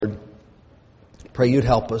Pray you'd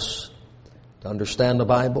help us to understand the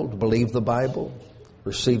Bible, to believe the Bible,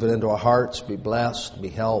 receive it into our hearts, be blessed, be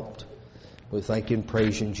helped. We thank you and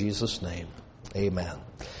praise you in Jesus' name. Amen.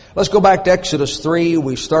 Let's go back to Exodus 3.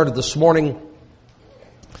 We started this morning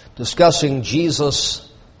discussing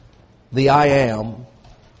Jesus, the I Am.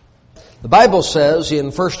 The Bible says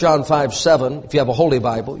in 1 John 5:7, if you have a Holy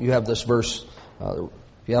Bible, you have this verse. If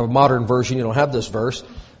you have a modern version, you don't have this verse.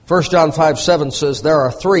 1 John 5:7 says, there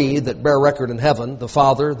are three that bear record in heaven, the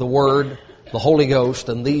Father, the Word, the Holy Ghost,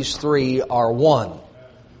 and these three are one.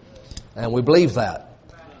 And we believe that.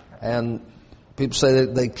 And people say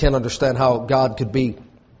that they can't understand how God could be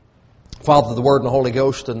Father, the Word, and the Holy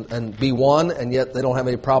Ghost and be one, and yet they don't have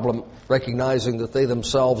any problem recognizing that they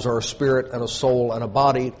themselves are a spirit and a soul and a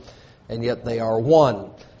body, and yet they are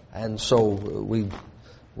one. And so we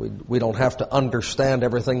don't have to understand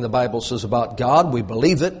everything the Bible says about God. We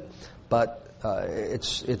believe it, but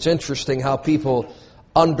it's interesting how people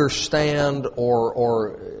understand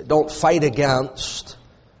or don't fight against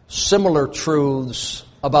similar truths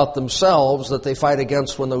about themselves that they fight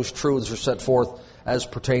against when those truths are set forth as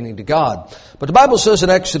pertaining to God. But the Bible says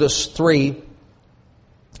in Exodus 3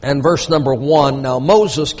 and verse number 1, now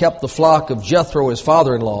Moses kept the flock of Jethro, his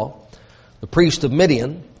father-in-law, the priest of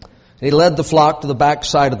Midian, and he led the flock to the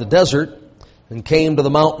backside of the desert and came to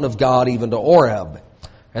the mountain of God, even to Oreb.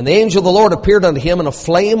 And the angel of the Lord appeared unto him in a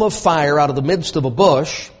flame of fire out of the midst of a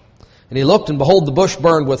bush. And he looked, and behold, the bush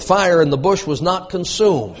burned with fire, and the bush was not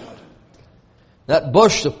consumed. That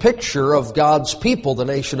bush is a picture of God's people, the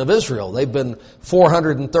nation of Israel. They've been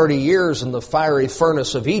 430 years in the fiery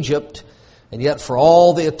furnace of Egypt, and yet for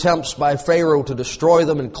all the attempts by Pharaoh to destroy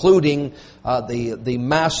them, including the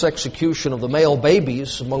mass execution of the male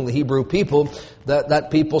babies among the Hebrew people,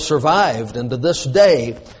 that people survived. And to this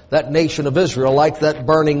day, that nation of Israel, like that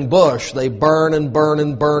burning bush, they burn and burn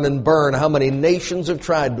and burn and burn. How many nations have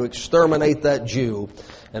tried to exterminate that Jew?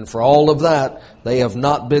 And for all of that, they have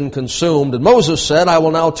not been consumed. And Moses said, I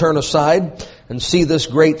will now turn aside and see this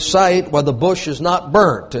great sight where the bush is not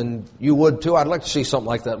burnt. And you would too. I'd like to see something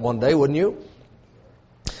like that one day, wouldn't you?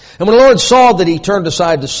 And when the Lord saw that he turned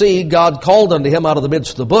aside to see, God called unto him out of the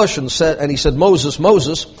midst of the bush and he said, Moses,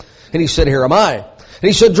 Moses. And he said, Here am I. And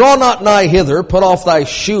he said, Draw not nigh hither, put off thy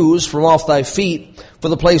shoes from off thy feet, for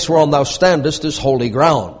the place whereon thou standest is holy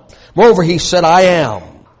ground. Moreover, he said, I am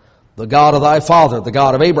the God of thy father, the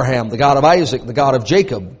God of Abraham, the God of Isaac, the God of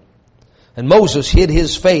Jacob. And Moses hid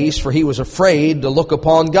his face, for he was afraid to look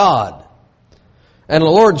upon God. And the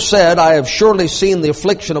Lord said, I have surely seen the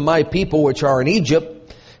affliction of my people which are in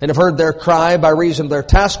Egypt, and have heard their cry by reason of their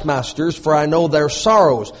taskmasters, for I know their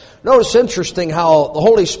sorrows. Notice interesting how the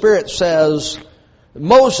Holy Spirit says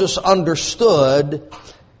Moses understood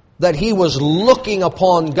that he was looking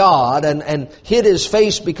upon God and hid his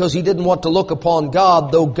face because he didn't want to look upon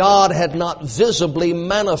God, though God had not visibly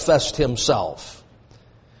manifest himself.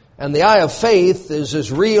 And the eye of faith is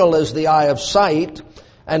as real as the eye of sight,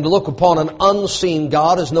 and to look upon an unseen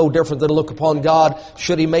God is no different than to look upon God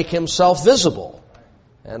should he make himself visible.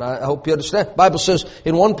 And I hope you understand. The Bible says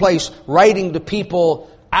in one place, writing to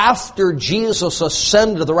people after Jesus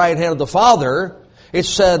ascended to the right hand of the Father, it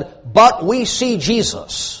said, but we see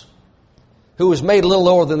Jesus, who was made a little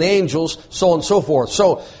lower than the angels, so on and so forth.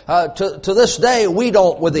 So to this day, we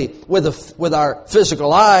don't, with our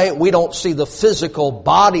physical eye, we don't see the physical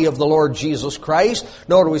body of the Lord Jesus Christ,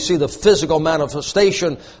 nor do we see the physical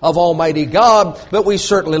manifestation of Almighty God, but we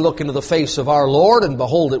certainly look into the face of our Lord and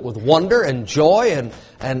behold it with wonder and joy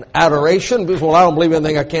and adoration. Because, well, I don't believe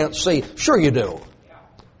anything I can't see. Sure you do.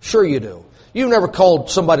 Sure you do. You've never called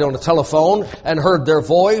somebody on the telephone and heard their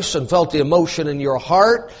voice and felt the emotion in your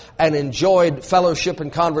heart and enjoyed fellowship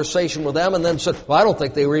and conversation with them and then said, well, I don't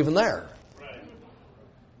think they were even there.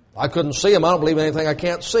 I couldn't see them. I don't believe anything I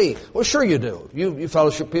can't see. Well, sure you do. You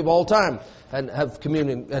fellowship with people all the time and have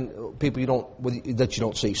communion and people that you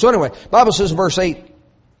don't see. So anyway, the Bible says in verse 8,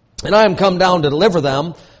 and I am come down to deliver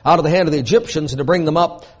them out of the hand of the Egyptians and to bring them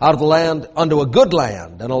up out of the land unto a good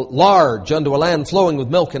land and a large, unto a land flowing with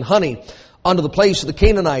milk and honey, unto the place of the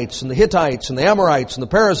Canaanites and the Hittites and the Amorites and the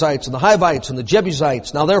Perizzites and the Hivites and the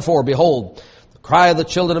Jebusites. Now therefore, behold, the cry of the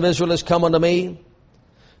children of Israel is come unto me,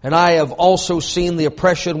 and I have also seen the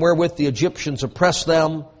oppression wherewith the Egyptians oppress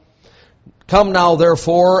them. Come now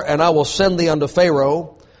therefore, and I will send thee unto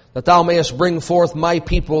Pharaoh, that thou mayest bring forth my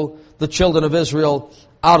people, the children of Israel,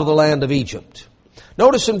 out of the land of Egypt.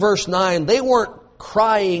 Notice in verse 9, they weren't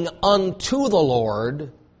crying unto the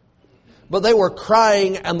Lord, but they were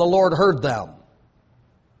crying and the Lord heard them.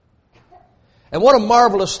 And what a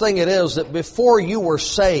marvelous thing it is that before you were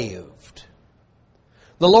saved,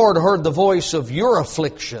 the Lord heard the voice of your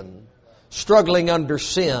affliction struggling under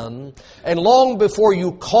sin, and long before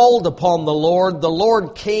you called upon the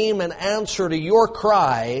Lord came and answered your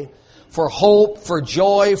cry for hope, for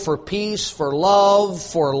joy, for peace, for love,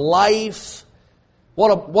 for life.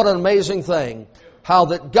 What an amazing thing. How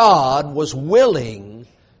that God was willing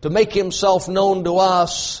to make Himself known to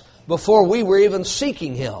us before we were even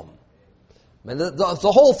seeking Him. And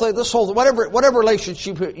the whole thing, whatever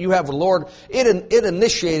relationship you have with the Lord, it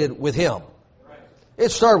initiated with Him. It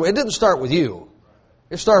didn't start with you.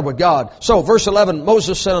 It started with God. So, verse 11,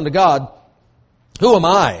 Moses said unto God, Who am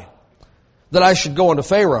I, that I should go unto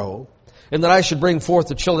Pharaoh, and that I should bring forth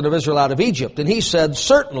the children of Israel out of Egypt? And He said,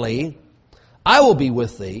 Certainly, I will be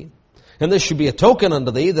with thee, and this should be a token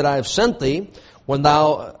unto thee that I have sent thee. When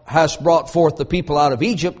thou hast brought forth the people out of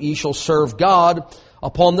Egypt, ye shall serve God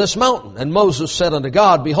upon this mountain. And Moses said unto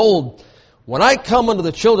God, Behold, when I come unto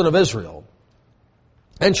the children of Israel,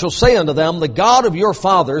 and shall say unto them, The God of your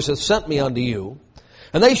fathers hath sent me unto you,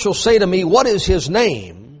 and they shall say to me, What is His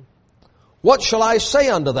name? What shall I say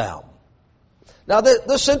unto them? Now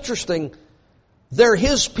this is interesting. They're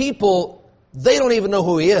His people. They don't even know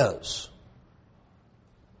who He is.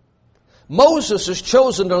 Moses is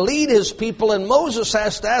chosen to lead his people, and Moses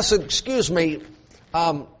has to ask, excuse me,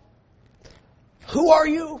 who are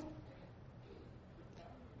you?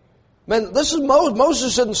 Man, this is Moses.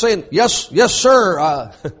 Moses isn't saying, yes,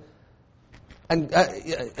 sir, and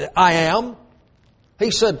I am.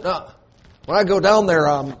 He said, when I go down there,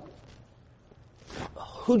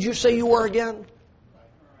 who'd you say you were again?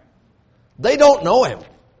 They don't know Him.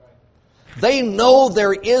 They know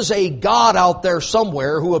there is a God out there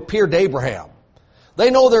somewhere who appeared to Abraham. They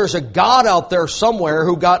know there's a God out there somewhere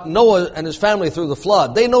who got Noah and his family through the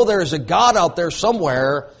flood. They know there's a God out there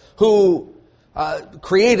somewhere who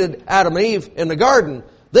created Adam and Eve in the garden.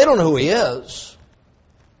 They don't know who He is.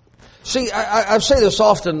 See, I say this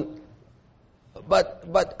often,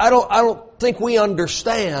 but I don't think we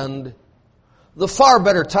understand the far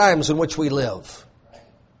better times in which we live.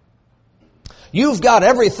 You've got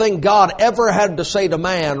everything God ever had to say to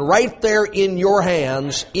man right there in your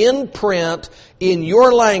hands, in print, in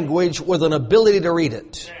your language, with an ability to read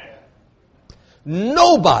it.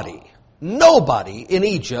 Nobody in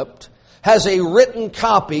Egypt has a written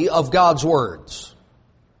copy of God's words.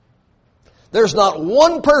 There's not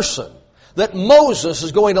one person that Moses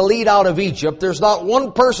is going to lead out of Egypt. There's not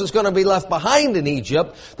one person that's going to be left behind in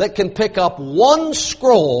Egypt that can pick up one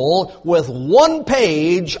scroll with one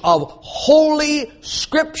page of holy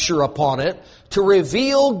scripture upon it to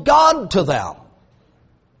reveal God to them.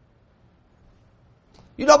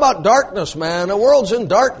 You know about darkness, man. The world's in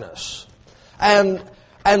darkness. And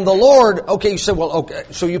the Lord, okay, you said, well, okay,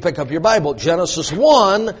 so you pick up your Bible. Genesis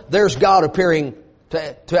 1, there's God appearing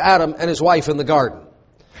to Adam and his wife in the garden.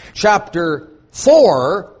 Chapter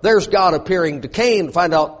 4, there's God appearing to Cain to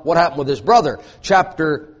find out what happened with his brother.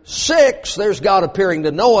 Chapter 6, there's God appearing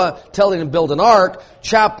to Noah, telling him to build an ark.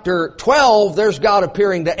 Chapter 12, there's God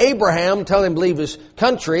appearing to Abraham, telling him to leave his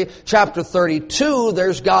country. Chapter 32,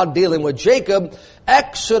 there's God dealing with Jacob.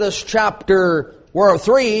 Exodus chapter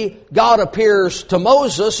 3, God appears to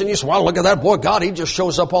Moses, and you say, well, look at that boy, God, He just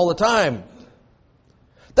shows up all the time.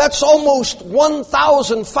 That's almost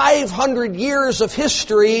 1,500 years of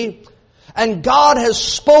history, and God has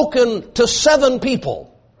spoken to 7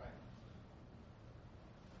 people.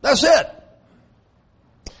 That's it.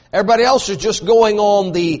 Everybody else is just going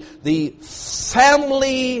on the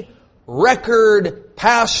family record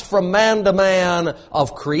passed from man to man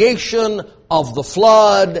of creation, of the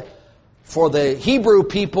flood. For the Hebrew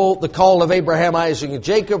people, the call of Abraham, Isaac, and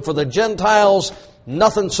Jacob. For the Gentiles,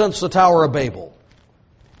 nothing since the Tower of Babel.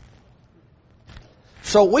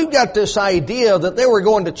 So we've got this idea that they were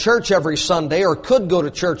going to church every Sunday, or could go to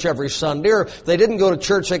church every Sunday, or if they didn't go to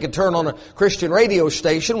church, they could turn on a Christian radio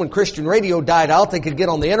station. When Christian radio died out, they could get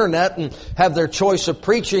on the internet and have their choice of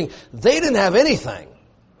preaching. They didn't have anything.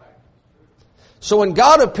 So when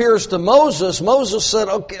God appears to Moses, Moses said,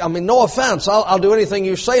 okay, no offense, I'll do anything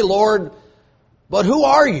you say, Lord, but who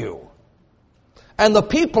are you? And the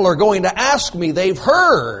people are going to ask me, they've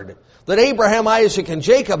heard that Abraham, Isaac, and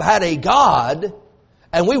Jacob had a God,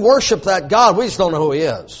 and we worship that God, we just don't know who He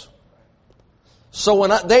is. So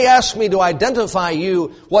when they ask me to identify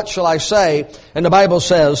you, what shall I say? And the Bible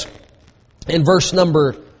says in verse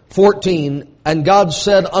number 14, And God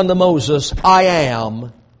said unto Moses, I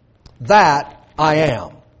am that I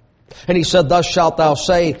am. And He said, Thus shalt thou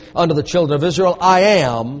say unto the children of Israel, I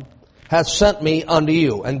am hath sent me unto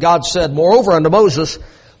you. And God said, Moreover unto Moses,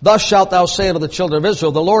 Thus shalt thou say unto the children of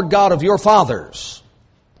Israel, The Lord God of your fathers,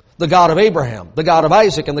 the God of Abraham, the God of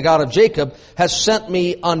Isaac, and the God of Jacob, has sent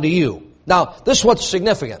me unto you. Now, this is what's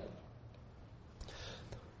significant.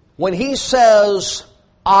 when He says,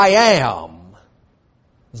 I am,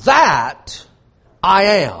 that I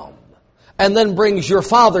am, and then brings your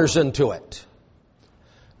fathers into it,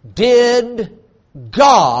 did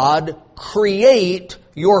God create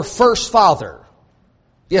your first father?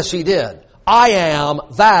 Yes, He did. I am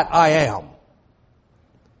that I am.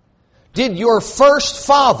 Did your first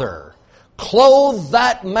father clothe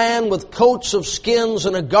that man with coats of skins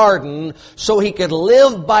in a garden so he could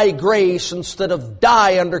live by grace instead of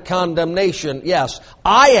die under condemnation? Yes,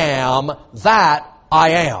 I am that I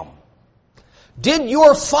am. Did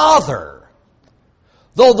your father,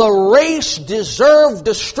 though the race deserved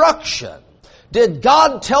destruction, did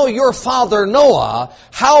God tell your father Noah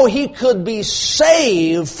how he could be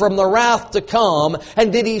saved from the wrath to come?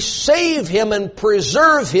 And did He save him and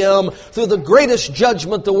preserve him through the greatest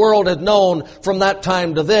judgment the world had known from that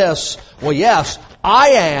time to this? Well, yes,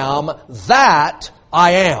 I am that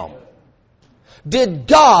I am. Did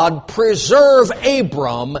God preserve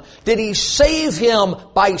Abram? Did He save him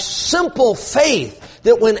by simple faith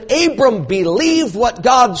that when Abram believed what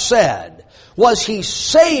God said, was he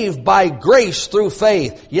saved by grace through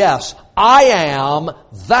faith? Yes, I am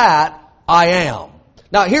that I am.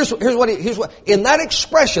 Now here's what in that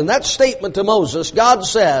expression, that statement to Moses, God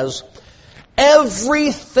says,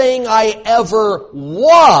 everything I ever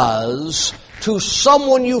was to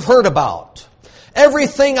someone you've heard about,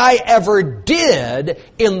 everything I ever did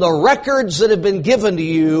in the records that have been given to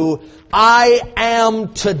you, I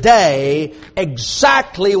am today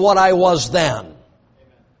exactly what I was then.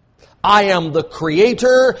 I am the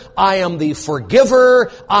creator, I am the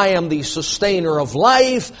forgiver, I am the sustainer of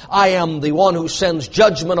life, I am the one who sends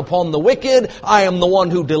judgment upon the wicked, I am the one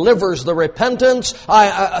who delivers the repentance.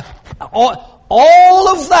 All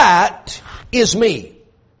of that is me.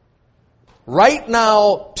 Right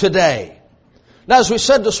now, today. Now, as we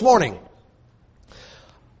said this morning,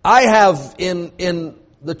 I have in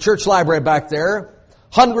the church library back there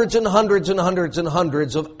hundreds and hundreds and hundreds and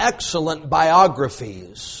hundreds of excellent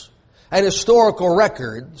biographies and historical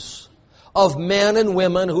records of men and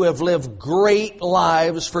women who have lived great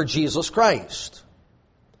lives for Jesus Christ.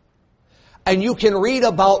 And you can read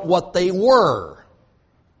about what they were,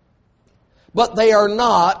 but they are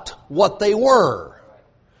not what they were.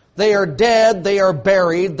 They are dead, they are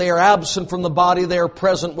buried, they are absent from the body, they are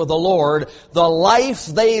present with the Lord. The life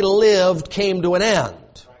they lived came to an end.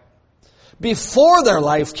 Before their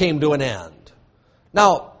life came to an end.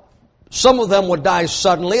 Now, some of them would die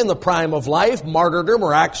suddenly in the prime of life. Martyrdom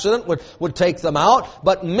or accident would take them out.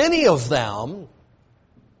 But many of them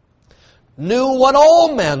knew what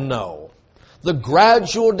all men know. The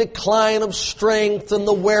gradual decline of strength and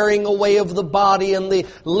the wearing away of the body and the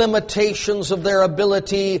limitations of their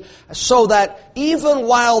ability, so that even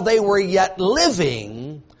while they were yet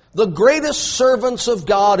living, the greatest servants of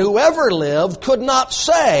God who ever lived could not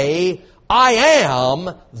say, I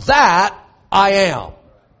am that I am.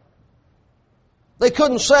 They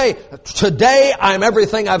couldn't say, today I'm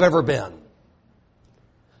everything I've ever been.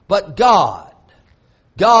 But God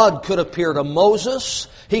could appear to Moses.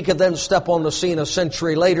 He could then step on the scene a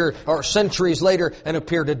century later, or centuries later, and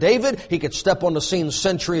appear to David. He could step on the scene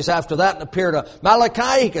centuries after that and appear to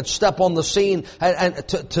Malachi. He could step on the scene and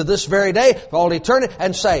to this very day, for all eternity,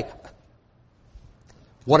 and say,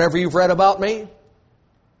 whatever you've read about me,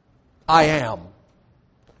 I am.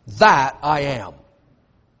 That I am.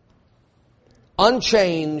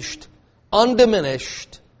 Unchanged,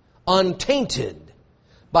 undiminished, untainted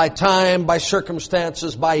by time, by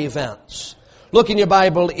circumstances, by events. Look in your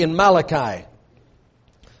Bible in Malachi.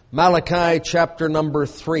 Malachi chapter number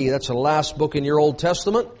 3. That's the last book in your Old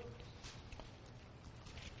Testament.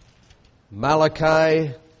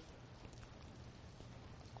 Malachi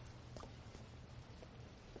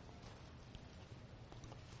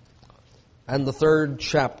and the 3rd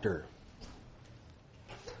chapter.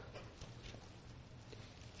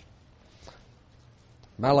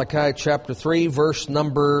 Malachi chapter 3, verse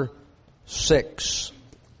number 6.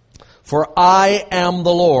 For I am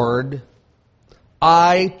the Lord,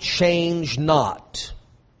 I change not.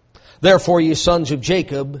 Therefore ye sons of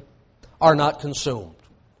Jacob are not consumed.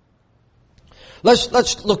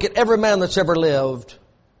 Let's look at every man that's ever lived,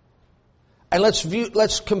 and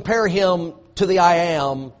let's compare him to the I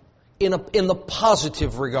am in the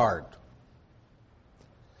positive regard.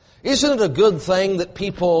 Isn't it a good thing that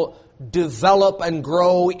people develop and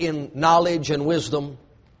grow in knowledge and wisdom?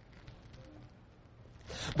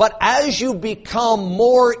 But as you become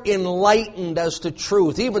more enlightened as to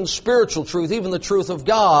truth, even spiritual truth, even the truth of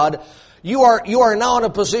God, you are now in a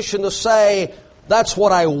position to say, that's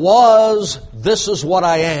what I was, this is what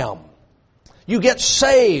I am. You get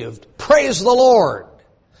saved. Praise the Lord.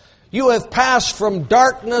 You have passed from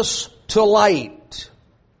darkness to light.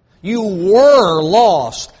 You were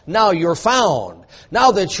lost. Now you're found.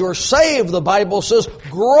 Now that you're saved, the Bible says,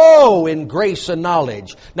 grow in grace and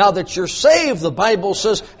knowledge. Now that you're saved, the Bible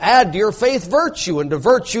says, add to your faith virtue, and to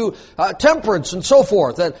virtue temperance, and so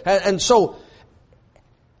forth. And so,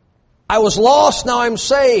 I was lost, now I'm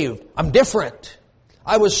saved. I'm different.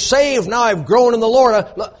 I was saved, now I've grown in the Lord.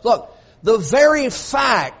 Look, the very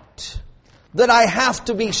fact that I have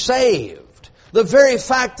to be saved, the very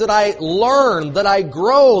fact that I learn, that I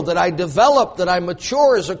grow, that I develop, that I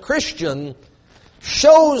mature as a Christian,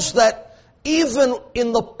 shows that even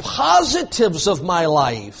in the positives of my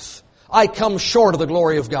life, I come short of the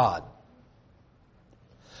glory of God.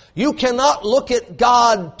 You cannot look at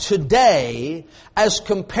God today as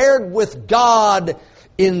compared with God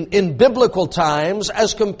in biblical times,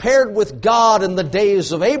 as compared with God in the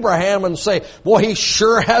days of Abraham, and say, boy, he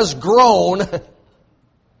sure has grown.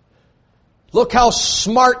 Look how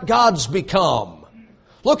smart God's become.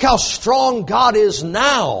 Look how strong God is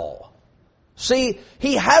now. See,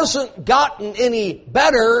 he hasn't gotten any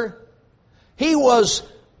better. He was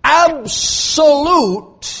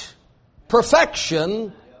absolute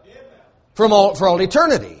perfection for all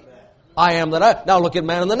eternity. I am that I. Now look at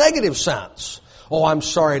man in the negative sense. Oh, I'm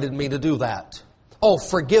sorry, I didn't mean to do that. Oh,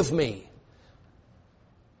 forgive me.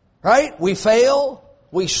 Right? We fail,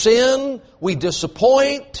 we sin, we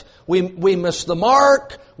disappoint, we miss the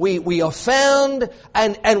mark, we offend,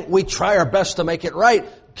 and we try our best to make it right.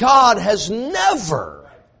 God has never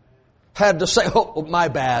had to say, oh, my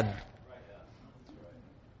bad.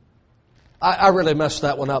 I really messed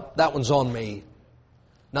that one up. That one's on me.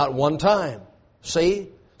 Not one time. See?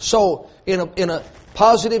 So, in a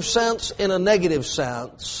positive sense, in a negative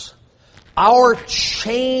sense, our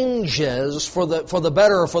changes for the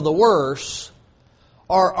better or for the worse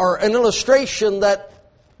are an illustration that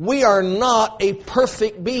we are not a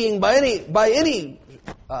perfect being by any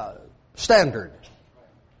standard.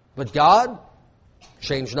 But God,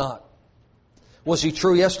 change not. Was He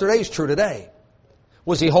true yesterday? He's true today.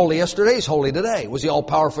 Was He holy yesterday? He's holy today. Was He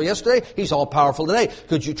all-powerful yesterday? He's all-powerful today.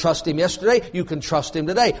 Could you trust Him yesterday? You can trust Him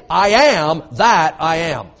today. I am that I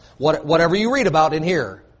am. Whatever you read about in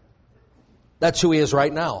here, that's who He is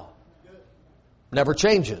right now. Never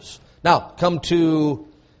changes. Now, come to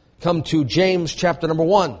James chapter number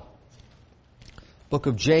 1. Book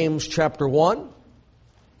of James chapter 1.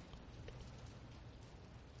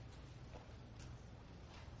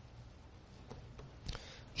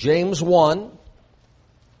 James 1,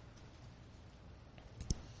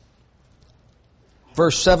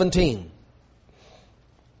 verse 17.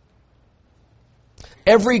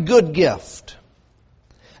 Every good gift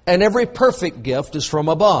and every perfect gift is from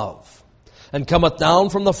above, and cometh down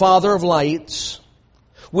from the Father of lights,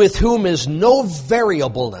 with whom is no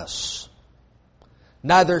variableness,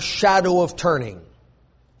 neither shadow of turning.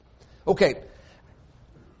 Okay,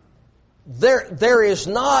 there is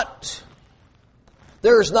not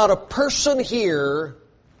a person here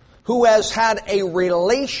who has had a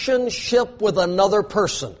relationship with another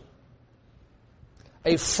person,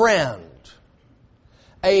 a friend,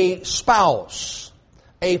 a spouse,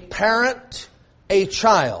 a parent, a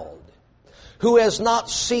child, who has not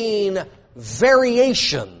seen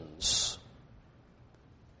variations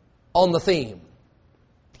on the theme.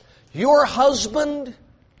 Your husband,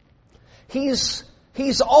 he's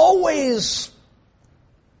always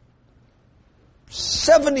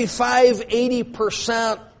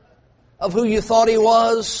 75-80% of who you thought he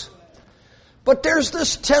was. But there's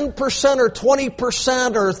this 10% or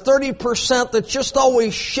 20% or 30% that's just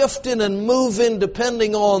always shifting and moving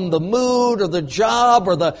depending on the mood or the job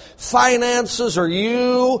or the finances or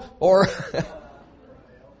you or...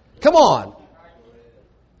 Come on.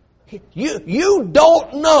 You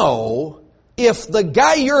don't know if the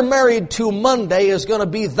guy you're married to Monday is going to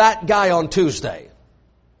be that guy on Tuesday.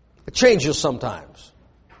 It changes sometimes.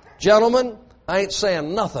 Gentlemen, I ain't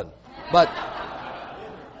saying nothing. But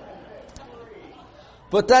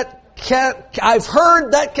that I've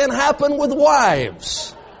heard that can happen with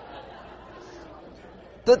wives.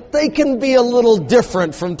 That they can be a little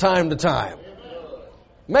different from time to time.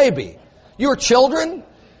 Maybe. Your children?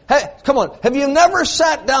 Hey, come on. Have you never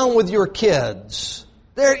sat down with your kids?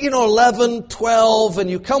 They're, 11, 12, and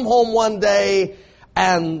you come home one day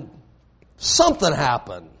and something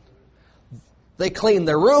happened. They cleaned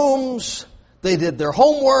their rooms. They did their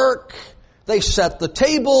homework. They set the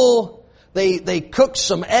table. They cooked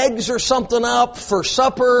some eggs or something up for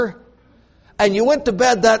supper. And you went to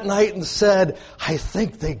bed that night and said, I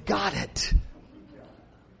think they got it.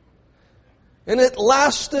 And it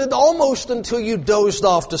lasted almost until you dozed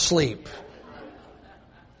off to sleep.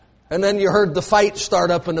 And then you heard the fight start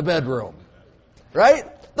up in the bedroom. Right?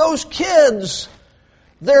 Those kids,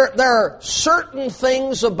 there are certain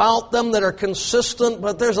things about them that are consistent,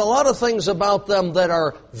 but there's a lot of things about them that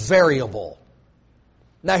are variable.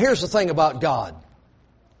 Now here's the thing about God.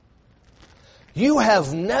 You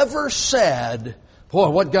have never said, boy,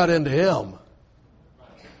 what got into him?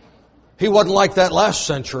 He wasn't like that last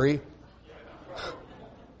century.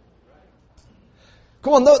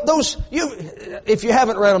 Come on, if you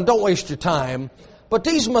haven't read them, don't waste your time. But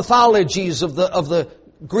these mythologies of the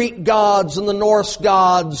Greek gods and the Norse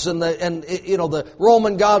gods and the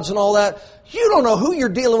Roman gods and all that, you don't know who you're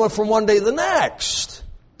dealing with from one day to the next.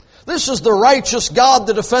 This is the righteous God,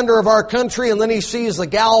 the defender of our country, and then he sees the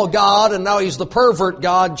gal god, and now he's the pervert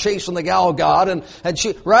God chasing the gal god, and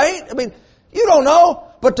she, right? I mean, you don't know.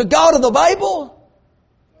 But the God of the Bible,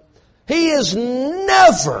 He is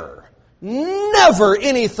never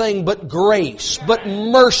anything but grace, but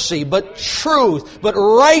mercy, but truth, but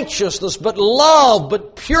righteousness, but love,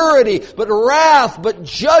 but purity, but wrath, but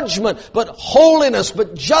judgment, but holiness,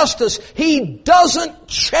 but justice. He doesn't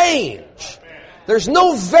change. There's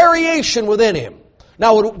no variation within Him.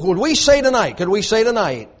 Now, could we say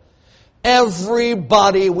tonight,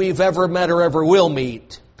 everybody we've ever met or ever will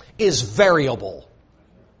meet is variable,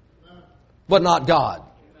 but not God.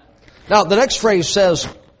 Now, the next phrase says,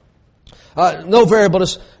 no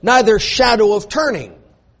variableness, neither shadow of turning.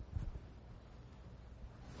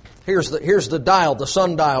 Here's the dial, the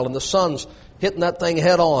sundial, and the sun's hitting that thing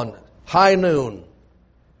head on. High noon.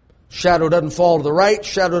 Shadow doesn't fall to the right,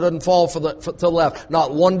 shadow doesn't fall to the left.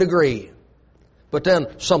 Not 1 degree. But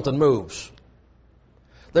then something moves.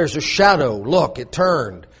 There's a shadow, look, it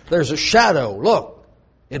turned. There's a shadow, look,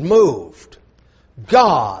 it moved.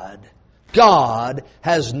 God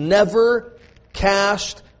has never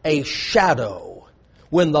cast a shadow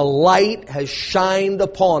when the light has shined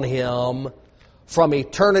upon Him from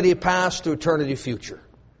eternity past to eternity future.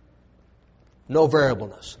 No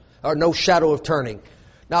variableness, or no shadow of turning.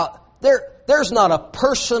 Now, there's not a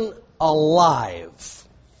person alive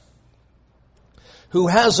who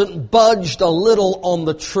hasn't budged a little on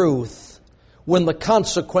the truth when the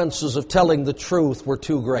consequences of telling the truth were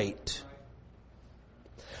too great.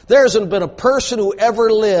 There hasn't been a person who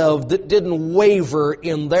ever lived that didn't waver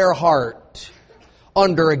in their heart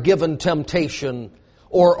under a given temptation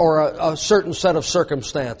or a certain set of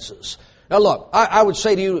circumstances. Now look, I would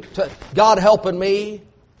say to you, God helping me,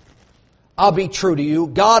 I'll be true to you.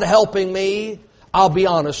 God helping me, I'll be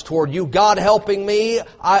honest toward you. God helping me,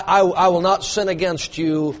 I will not sin against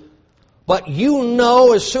you. But you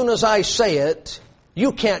know as soon as I say it,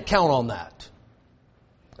 you can't count on that.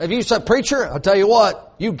 If you said, preacher, I'll tell you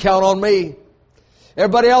what, you count on me.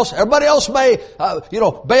 Everybody else may, bail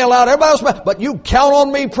out. Everybody else may, but you count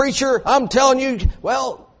on me, preacher. I'm telling you,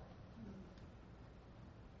 well,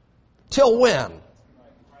 till when?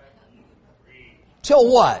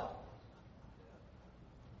 Till what?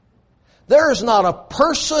 There is not a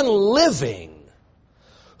person living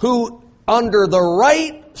who, under the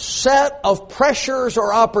right set of pressures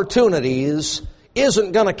or opportunities,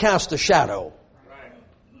 isn't going to cast a shadow.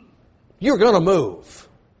 You're going to move.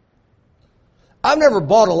 I've never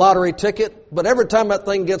bought a lottery ticket, but every time that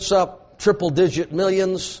thing gets up triple-digit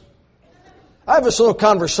millions, I have this little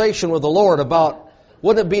conversation with the Lord about,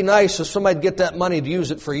 wouldn't it be nice if somebody'd get that money to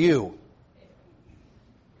use it for you?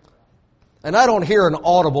 And I don't hear an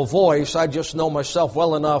audible voice. I just know myself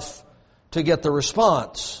well enough to get the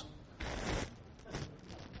response.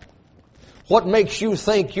 What makes you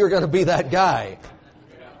think you're going to be that guy?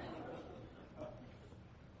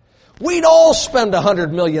 We'd all spend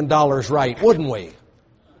 $100 million right, wouldn't we?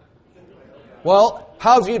 Well,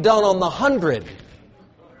 how have you done on the 100?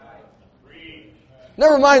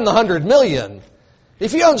 Never mind the 100 million.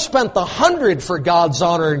 If you haven't spent the 100 for God's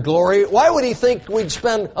honor and glory, why would He think we'd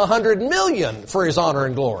spend 100 million for His honor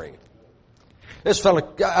and glory? This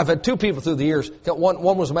fellow, I've had 2 people through the years. One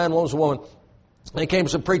was a man, one was a woman. And he came and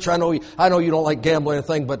said, preacher, I know you don't like gambling or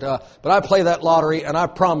anything, but I play that lottery, and I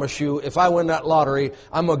promise you, if I win that lottery,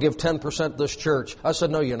 I'm going to give 10% to this church. I said,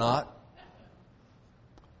 no, you're not.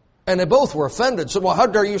 And they both were offended. Said, well, how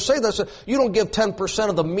dare you say that? I said, you don't give 10%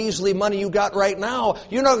 of the measly money you got right now.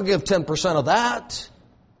 You're not going to give 10% of that.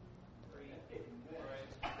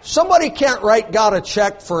 Somebody can't write God a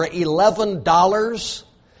check for $11.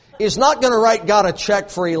 Is not going to write God a check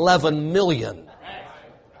for 11 million.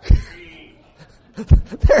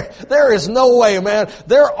 There is no way, man.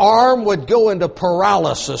 Their arm would go into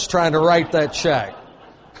paralysis trying to write that check.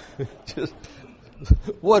 Just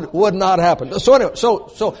would not happen. So anyway,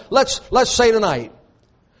 so let's say tonight,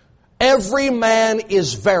 every man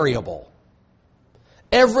is variable.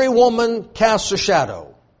 Every woman casts a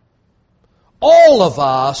shadow. All of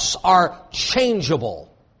us are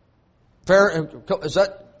changeable. Is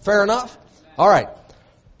that fair enough? All right.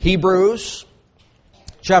 Hebrews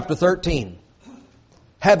chapter 13.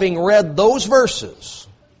 Having read those verses,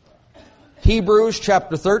 Hebrews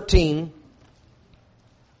chapter 13,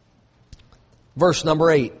 verse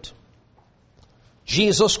number 8.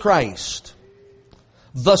 Jesus Christ,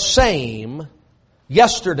 the same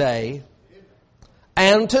yesterday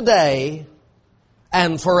and today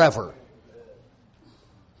and forever.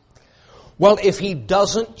 Well, if He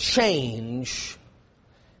doesn't change,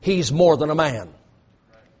 He's more than a man.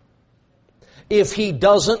 If He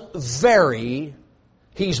doesn't vary,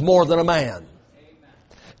 He's more than a man.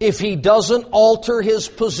 If He doesn't alter His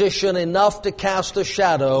position enough to cast a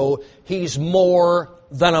shadow, He's more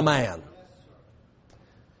than a man.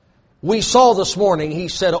 We saw this morning, He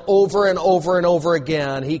said over and over and over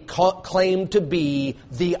again, He claimed to be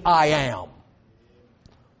the I am.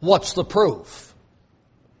 What's the proof?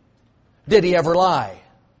 Did He ever lie?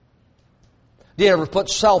 Did He ever put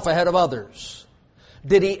self ahead of others?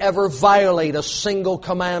 Did He ever violate a single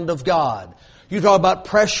command of God? You talk about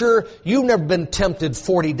pressure. You've never been tempted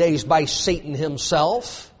 40 days by Satan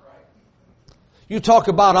himself. You talk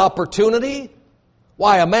about opportunity.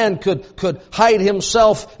 Why, a man could hide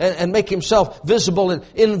himself and make himself visible and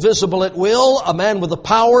invisible at will. A man with the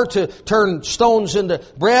power to turn stones into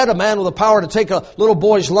bread. A man with the power to take a little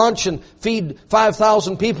boy's lunch and feed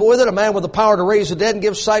 5,000 people with it. A man with the power to raise the dead and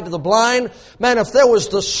give sight to the blind. Man, if there was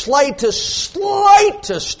the slightest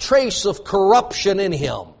trace of corruption in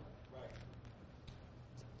him,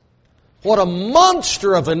 what a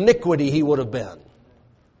monster of iniquity he would have been.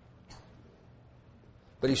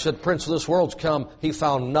 But He said, Prince of this world's come. He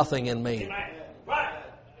found nothing in me.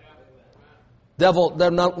 Devil,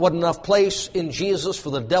 there wasn't enough place in Jesus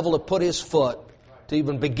for the devil to put his foot to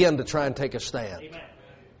even begin to try and take a stand.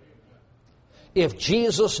 If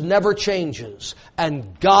Jesus never changes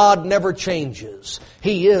and God never changes,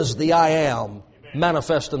 He is the I am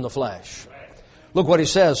manifest in the flesh. Look what He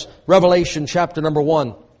says. Revelation chapter number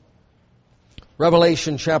 1.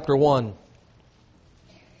 Revelation chapter 1.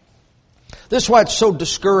 This is why it's so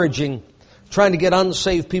discouraging trying to get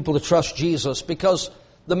unsaved people to trust Jesus, because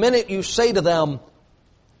the minute you say to them,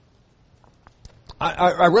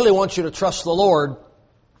 I really want you to trust the Lord,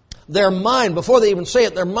 their mind, before they even say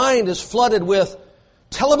it, their mind is flooded with,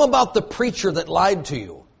 tell them about the preacher that lied to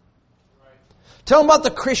you. Tell them about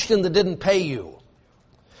the Christian that didn't pay you.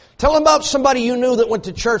 Tell them about somebody you knew that went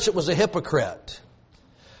to church that was a hypocrite.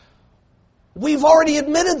 We've already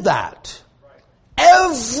admitted that.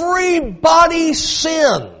 Everybody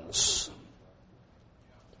sins.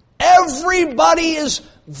 Everybody is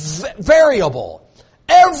variable.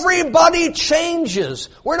 Everybody changes.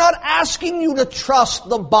 We're not asking you to trust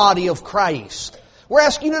the body of Christ. We're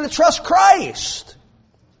asking you to trust Christ.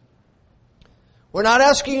 We're not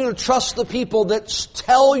asking you to trust the people that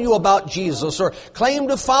tell you about Jesus or claim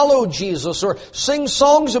to follow Jesus or sing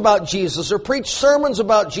songs about Jesus or preach sermons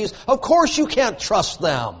about Jesus. Of course you can't trust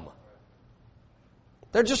them.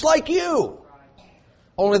 They're just like you.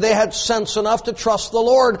 Only they had sense enough to trust the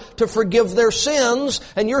Lord to forgive their sins,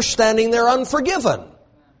 and you're standing there unforgiven.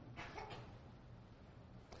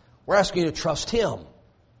 We're asking you to trust Him.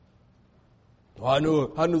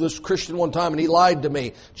 Well, I knew this Christian one time and he lied to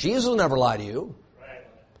me. Jesus never lied to you.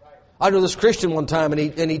 I knew this Christian one time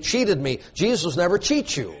and he cheated me. Jesus never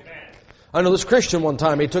cheats you. I knew this Christian one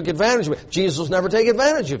time, he took advantage of me. Jesus never take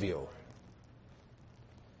advantage of you.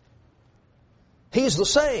 He's the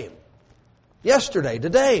same. Yesterday,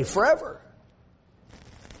 today, forever.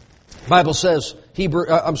 The Bible says,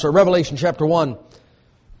 Revelation chapter 1.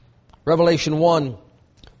 Revelation 1,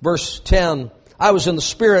 verse 10. I was in the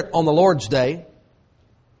Spirit on the Lord's day,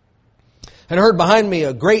 and heard behind me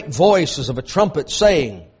a great voice as of a trumpet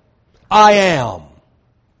saying, I am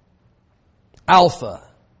Alpha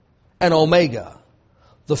and Omega,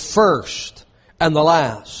 the first and the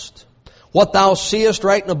last. What thou seest,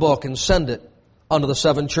 write in a book and send it unto the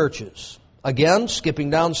 7 churches. Again, skipping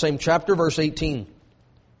down, same chapter, verse 18.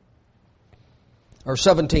 Or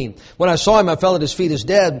 17. When I saw Him, I fell at His feet as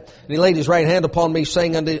dead, and He laid His right hand upon me,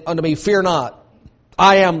 saying unto me, Fear not,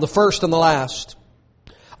 I am the first and the last.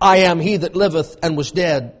 I am He that liveth and was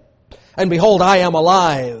dead. And behold, I am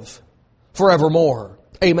alive forevermore.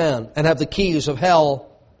 Amen. And have the keys of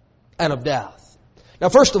hell and of death. Now,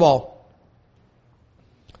 first of all,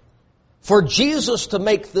 for Jesus to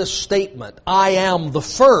make this statement, I am the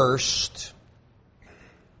first,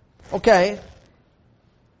 okay,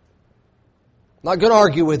 not going to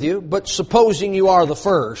argue with you, but supposing you are the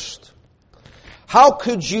first, how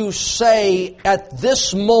could you say at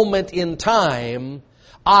this moment in time,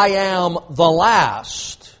 I am the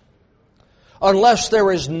last, unless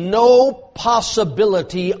there is no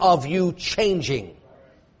possibility of you changing?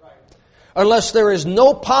 Unless there is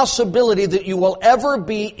no possibility that you will ever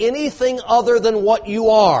be anything other than what you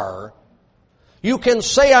are. You can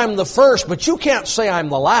say I'm the first, but you can't say I'm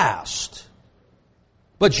the last.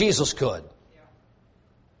 But Jesus could.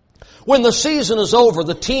 When the season is over,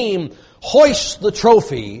 the team hoists the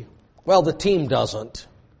trophy. Well, the team doesn't.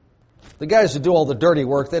 The guys that do all the dirty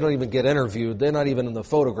work, they don't even get interviewed. They're not even in the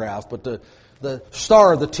photograph. But the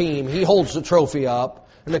star of the team, he holds the trophy up,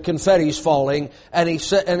 and the confetti's falling, and he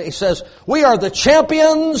says, "We are the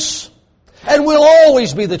champions, and we'll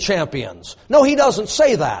always be the champions." No, he doesn't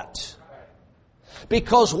say that.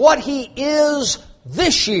 Because what he is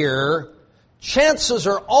this year, chances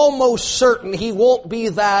are almost certain he won't be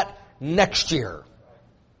that next year.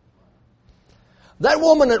 That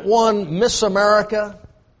woman that won Miss America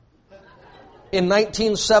in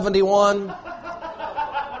 1971,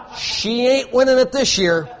 she ain't winning it this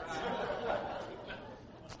year.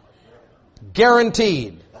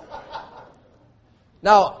 Guaranteed.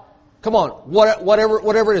 Now, come on,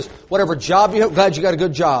 whatever it is, whatever job you have, glad you got a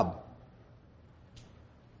good job.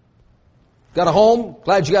 Got a home,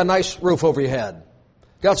 glad you got a nice roof over your head.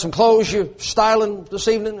 Got some clothes you styling this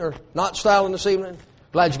evening or not styling this evening,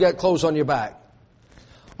 glad you got clothes on your back.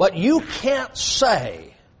 But you can't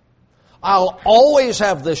say, I'll always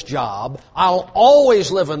have this job, I'll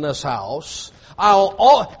always live in this house,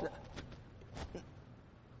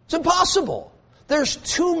 It's impossible. There's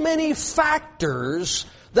too many factors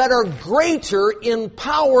that are greater in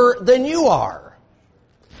power than you are.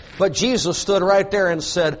 But Jesus stood right there and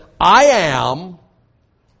said, I am,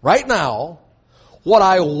 right now, what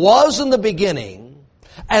I was in the beginning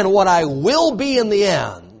and what I will be in the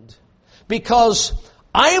end, because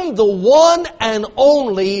I'm the one and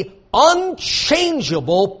only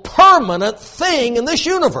unchangeable, permanent thing in this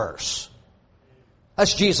universe.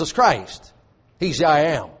 That's Jesus Christ. He's the I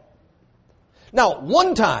am. Now,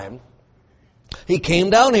 one time, he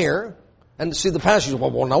came down here, and see the passage,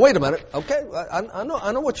 well, now wait a minute. Okay, I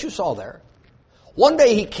know what you saw there. One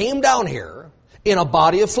day he came down here in a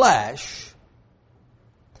body of flesh,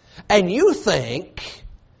 and you think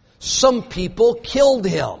some people killed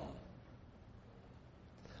him.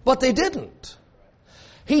 But they didn't.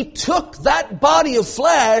 He took that body of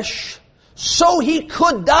flesh so he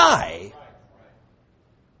could die.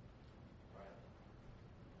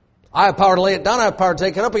 I have power to lay it down, I have power to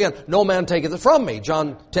take it up again. No man taketh it from me.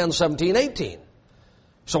 John 10, 17, 18.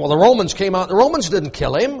 So the Romans came out. The Romans didn't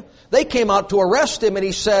kill him. They came out to arrest him, and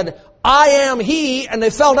he said, I am he, and they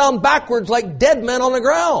fell down backwards like dead men on the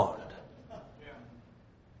ground.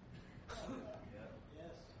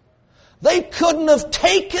 They couldn't have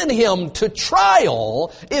taken him to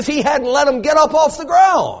trial if he hadn't let them get up off the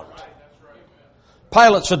ground.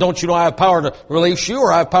 Pilate said, don't you know I have power to release you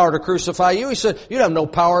or I have power to crucify you? He said, you have no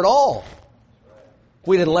power at all.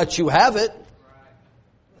 We didn't let you have it.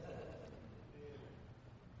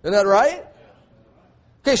 Isn't that right?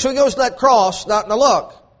 Okay, so he goes to that cross. Now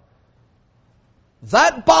look.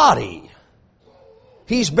 That body,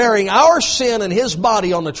 he's bearing our sin in his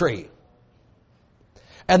body on the tree.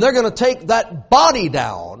 And they're going to take that body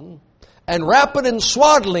down and wrap it in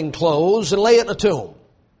swaddling clothes and lay it in a tomb.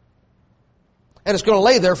 And it's going to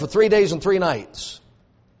lay there for 3 days and 3 nights.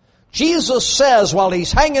 Jesus says while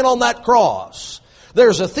he's hanging on that cross,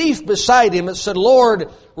 there's a thief beside him that said,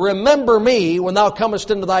 Lord, remember me when thou comest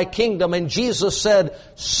into thy kingdom. And Jesus said,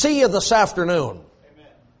 see you this afternoon.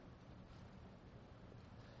 Amen.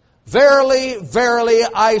 Verily, verily,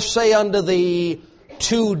 I say unto thee,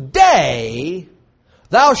 today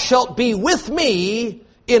thou shalt be with me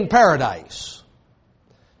in paradise.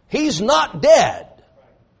 He's not dead.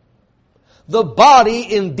 The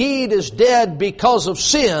body indeed is dead because of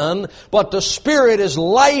sin, but the spirit is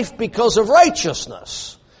life because of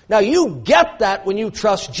righteousness. Now you get that when you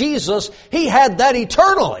trust Jesus. He had that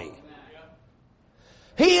eternally.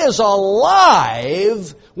 He is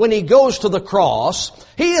alive when he goes to the cross.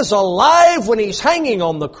 He is alive when he's hanging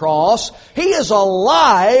on the cross. He is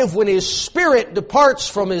alive when his spirit departs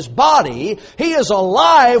from his body. He is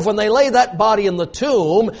alive when they lay that body in the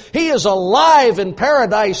tomb. He is alive in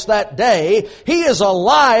paradise that day. He is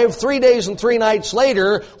alive 3 days and 3 nights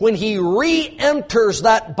later when he re-enters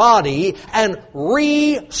that body and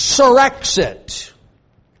resurrects it.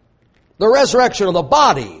 The resurrection of the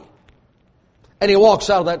body. And he walks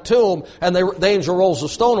out of that tomb, and the angel rolls the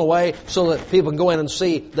stone away so that people can go in and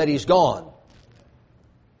see that he's gone.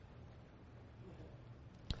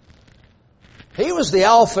 He was the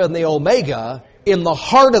Alpha and the Omega. in the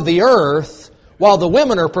heart of the earth while the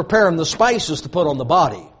women are preparing the spices to put on the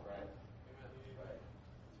body.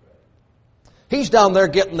 He's down there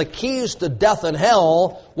getting the keys to death and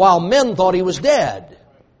hell while men thought he was dead.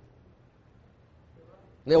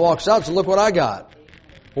 And he walks out and says, look what I got.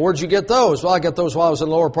 Well, where'd you get those? Well, I got those while I was in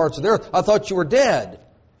the lower parts of the earth. I thought you were dead.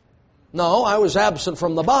 No, I was absent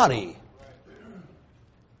from the body.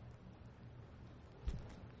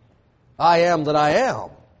 I am that I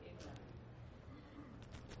am.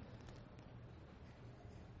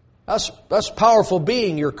 That's powerful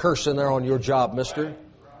being you're cursing there on your job, mister.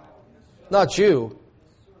 Not you.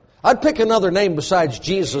 I'd pick another name besides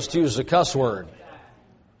Jesus to use a cuss word.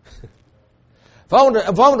 If I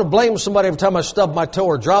wanted to blame somebody every time I stub my toe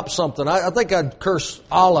or drop something, I think I'd curse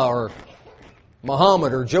Allah or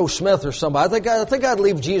Muhammad or Joe Smith or somebody. I think I'd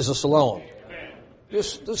leave Jesus alone.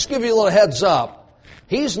 Just give you a little heads up.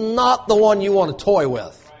 He's not the one you want to toy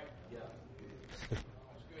with.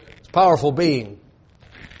 It's a powerful being.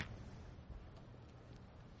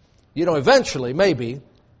 You know, eventually, maybe,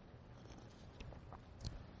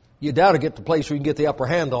 you doubt to get to the place where you can get the upper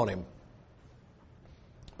hand on him.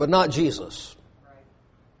 But not Jesus.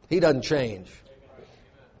 He doesn't change.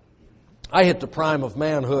 I hit the prime of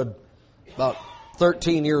manhood about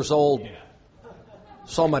 13 years old.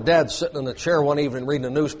 Saw my dad sitting in a chair one evening reading a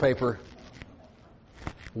newspaper,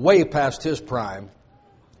 way past his prime.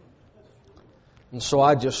 And so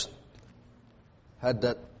I just had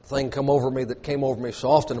that thing come over me that came over me so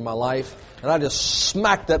often in my life, and I just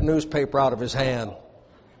smacked that newspaper out of his hand.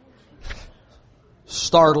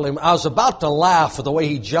 Startled him. I was about to laugh at the way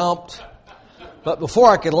he jumped, but before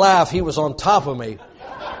I could laugh, he was on top of me.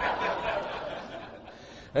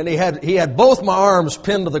 And he had both my arms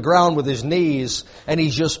pinned to the ground with his knees, and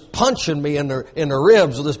he's just punching me in the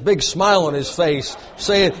ribs with this big smile on his face,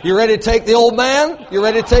 saying, "You ready to take the old man? You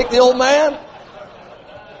ready to take the old man?"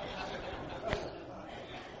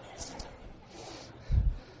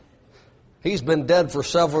 He's been dead for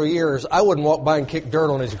several years. I wouldn't walk by and kick dirt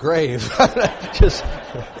on his grave. Just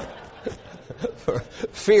for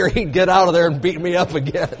fear he'd get out of there and beat me up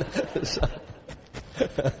again.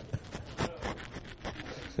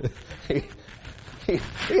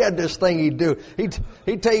 He had this thing he'd do.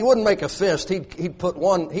 He'd tell you, he wouldn't make a fist. He'd put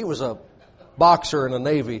one, he was a boxer in the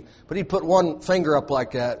Navy, but he'd put one finger up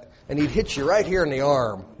like that, and he'd hit you right here in the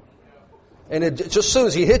arm. And just as soon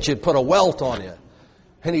as he hit you, he'd put a welt on you.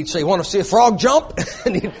 And he'd say, "Want to see a frog jump?"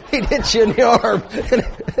 And he'd hit you in the arm,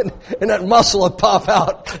 and that muscle would pop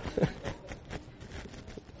out.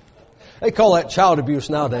 They call that child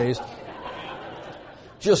abuse nowadays.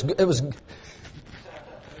 It was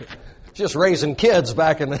just raising kids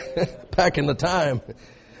back in the time.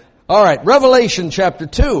 All right, Revelation chapter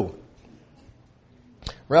 2.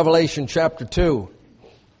 Revelation chapter 2.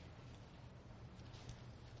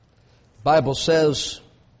 The Bible says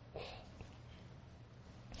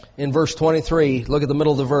in verse 23, look at the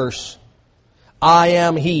middle of the verse. "I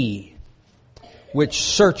am he which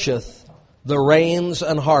searcheth the reins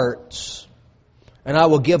and hearts, and I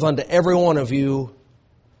will give unto every one of you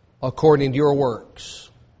according to your works."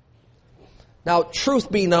 Now,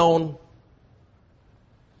 truth be known,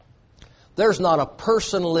 there's not a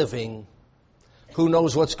person living who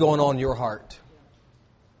knows what's going on in your heart.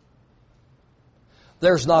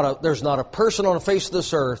 There's not a person on the face of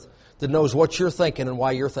this earth that knows what you're thinking and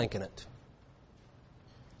why you're thinking it,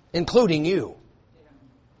 including you.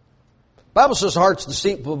 The Bible says the heart's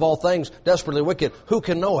deceitful of all things, desperately wicked. Who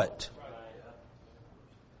can know it?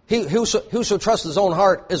 Whoso trusts his own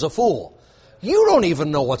heart is a fool. You don't even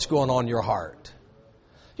know what's going on in your heart.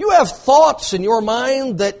 You have thoughts in your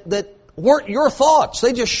mind that weren't your thoughts.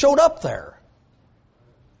 They just showed up there.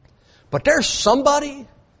 But there's somebody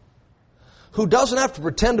who doesn't have to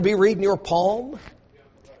pretend to be reading your palm.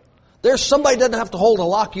 There's somebody who doesn't have to hold a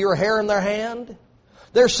lock of your hair in their hand.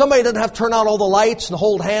 There's somebody who doesn't have to turn out all the lights and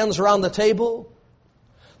hold hands around the table.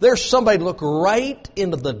 There's somebody to look right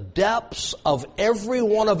into the depths of every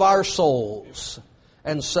one of our souls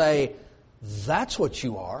and say, "That's what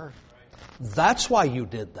you are. That's why you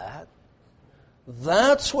did that.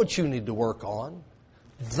 That's what you need to work on.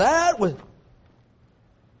 That's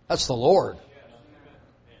the Lord."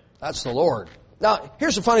 That's the Lord. Now,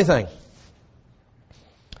 here's the funny thing.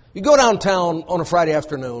 You go downtown on a Friday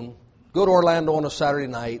afternoon, go to Orlando on a Saturday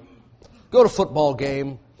night, go to a football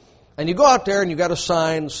game, and you go out there and you got a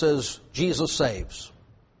sign that says, "Jesus saves."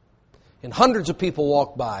 And hundreds of people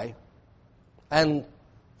walk by and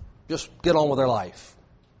just get on with their life.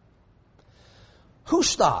 Who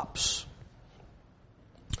stops?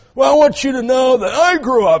 "Well, I want you to know that I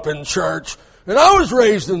grew up in church, And I was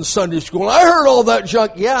raised in Sunday school. I heard all that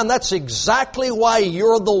junk. Yeah, and that's exactly why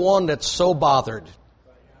you're the one that's so bothered.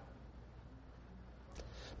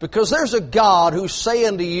 Because there's a God who's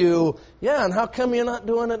saying to you, yeah, and how come you're not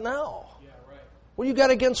doing it now? What you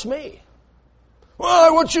got against me? Well,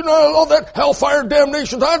 I want you to know all that hellfire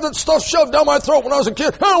damnation. I had that stuff shoved down my throat when I was a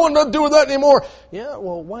kid. I don't want nothing to do with that anymore. Yeah,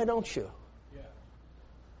 well, why don't you?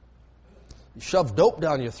 You shove dope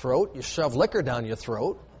down your throat. You shove liquor down your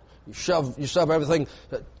throat. You shove everything,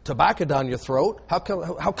 tobacco down your throat. How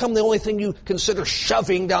come the only thing you consider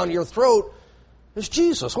shoving down your throat is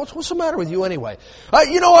Jesus? What's the matter with you anyway?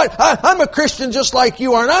 You know what? I'm a Christian just like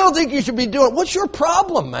you are, and I don't think you should be doing it. What's your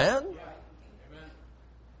problem, man?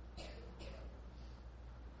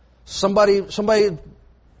 Somebody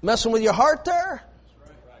messing with your heart there?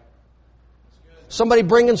 Somebody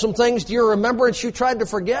bringing some things to your remembrance you tried to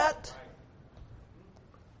forget?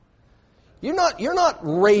 You're not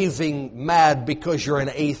raving mad because you're an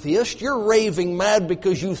atheist. You're raving mad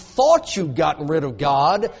because you thought you'd gotten rid of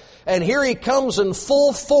God, and here He comes in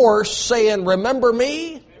full force saying, remember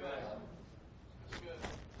me?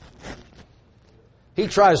 He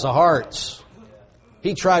tries the hearts.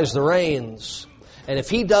 He tries the reins. And if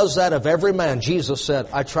He does that of every man, Jesus said,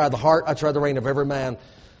 I try the heart, I try the rein of every man,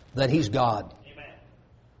 then He's God.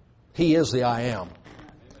 He is the I am.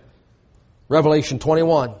 Revelation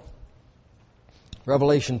 21.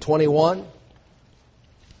 Revelation 21.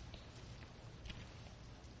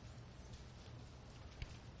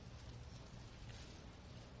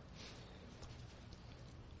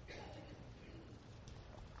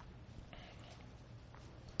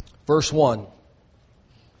 Verse 1.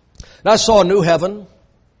 And I saw a new heaven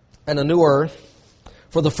and a new earth,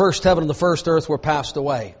 for the first heaven and the first earth were passed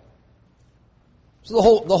away. So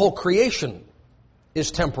the whole creation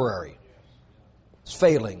is temporary. It's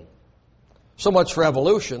failing. So much for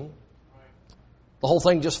evolution. The whole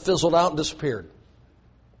thing just fizzled out and disappeared.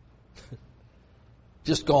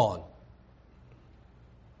 Just gone.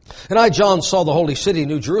 And I, John, saw the holy city,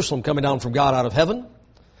 New Jerusalem, coming down from God out of heaven,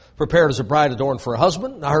 prepared as a bride adorned for a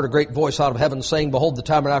husband. And I heard a great voice out of heaven saying, behold, the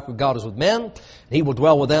tabernacle of God is with men, and He will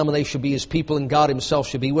dwell with them, and they shall be His people, and God Himself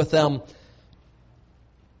shall be with them,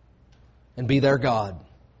 and be their God.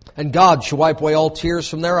 And God shall wipe away all tears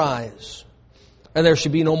from their eyes, and there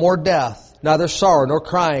shall be no more death, neither sorrow nor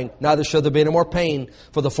crying, neither shall there be any more pain,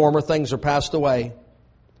 for the former things are passed away.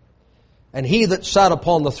 And He that sat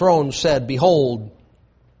upon the throne said, behold,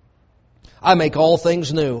 I make all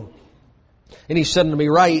things new. And He said unto me,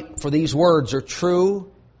 write, for these words are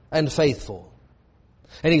true and faithful.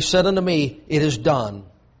 And He said unto me, it is done.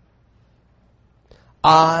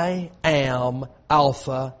 I am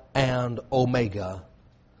Alpha and Omega,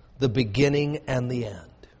 the beginning and the end.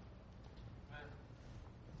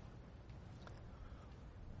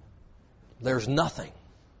 There's nothing.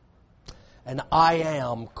 And I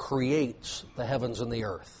am creates the heavens and the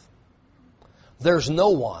earth. There's no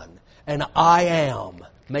one. And I am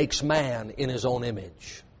makes man in His own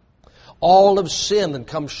image. All have sinned and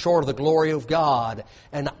come short of the glory of God.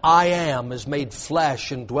 And I am is made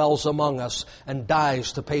flesh and dwells among us and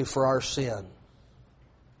dies to pay for our sin.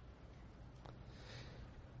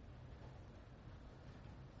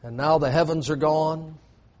 And now the heavens are gone,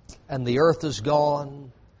 and the earth is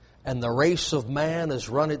gone, and the race of man has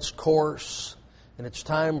run its course, and it's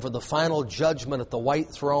time for the final judgment at the white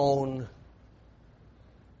throne.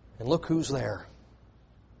 And look who's there.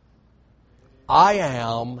 I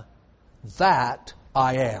am that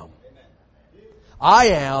I am. I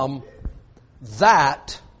am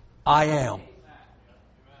that I am.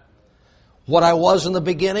 What I was in the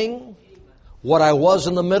beginning, what I was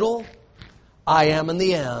in the middle, I am in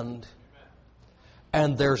the end.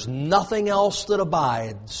 And there's nothing else that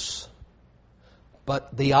abides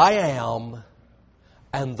but the I am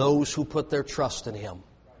and those who put their trust in Him.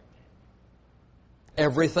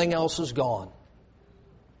 Everything else is gone.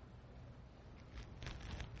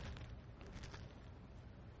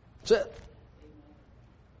 That's it.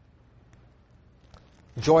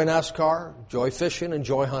 Enjoy NASCAR, enjoy fishing,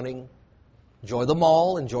 enjoy hunting, enjoy the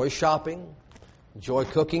mall, enjoy shopping, enjoy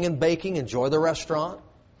cooking and baking, enjoy the restaurant,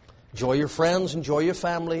 enjoy your friends, enjoy your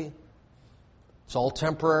family. It's all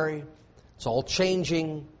temporary. It's all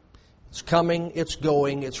changing. It's coming, it's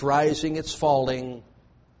going, it's rising, it's falling.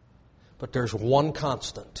 But there's one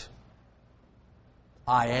constant.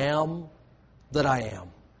 I am that I am.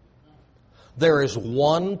 There is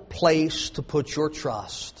one place to put your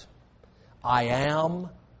trust. I am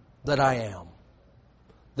that I am.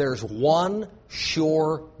 There's one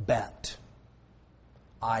sure bet.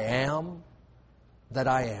 I am that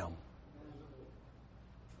I am.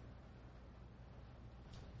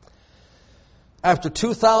 After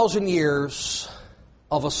 2,000 years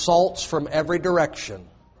of assaults from every direction,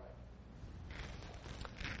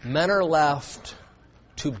 men are left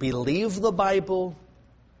to believe the Bible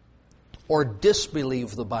or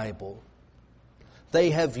disbelieve the Bible.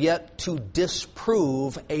 They have yet to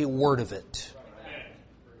disprove a word of it.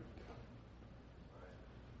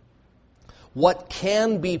 What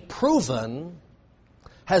can be proven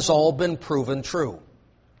has all been proven true.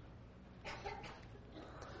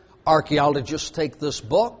 Archaeologists take this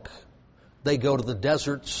book, they go to the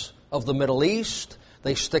deserts of the Middle East,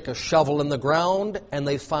 they stick a shovel in the ground, and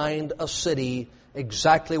they find a city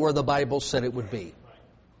exactly where the Bible said it would be.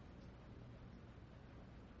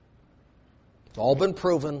 It's all been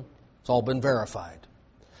proven, it's all been verified.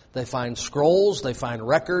 They find scrolls, they find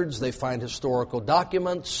records, they find historical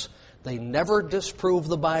documents. They never disprove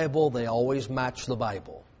the Bible, they always match the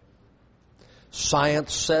Bible.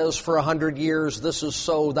 Science says for 100 years, this is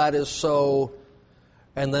so, that is so,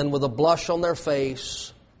 and then with a blush on their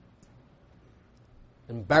face,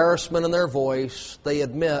 embarrassment in their voice, they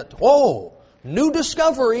admit, oh, new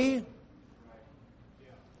discovery.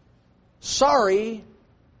 Sorry.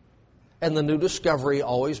 And the new discovery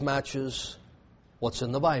always matches what's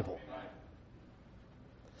in the Bible.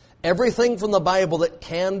 Everything from the Bible that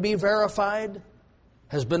can be verified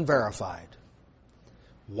has been verified.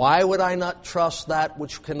 Why would I not trust that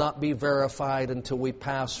which cannot be verified until we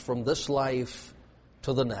pass from this life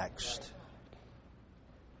to the next?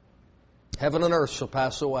 Heaven and earth shall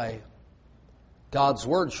pass away. God's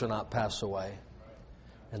word shall not pass away.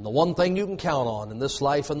 And the one thing you can count on in this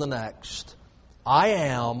life and the next, I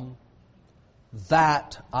am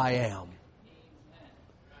that I am.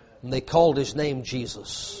 And they called His name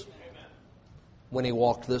Jesus when He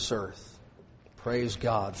walked this earth. Praise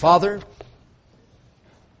God. Father,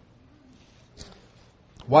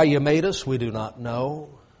 why You made us, we do not know.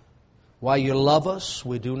 Why You love us,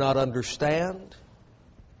 we do not understand.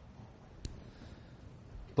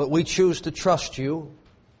 But we choose to trust You.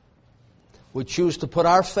 We choose to put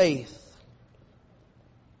our faith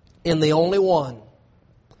in the only one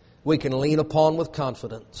we can lean upon with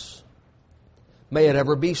confidence. May it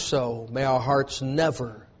ever be so. May our hearts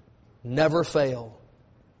never, never fail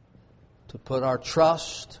to put our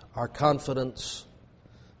trust, our confidence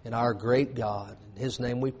in our great God. In His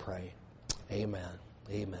name we pray. Amen.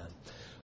 Amen.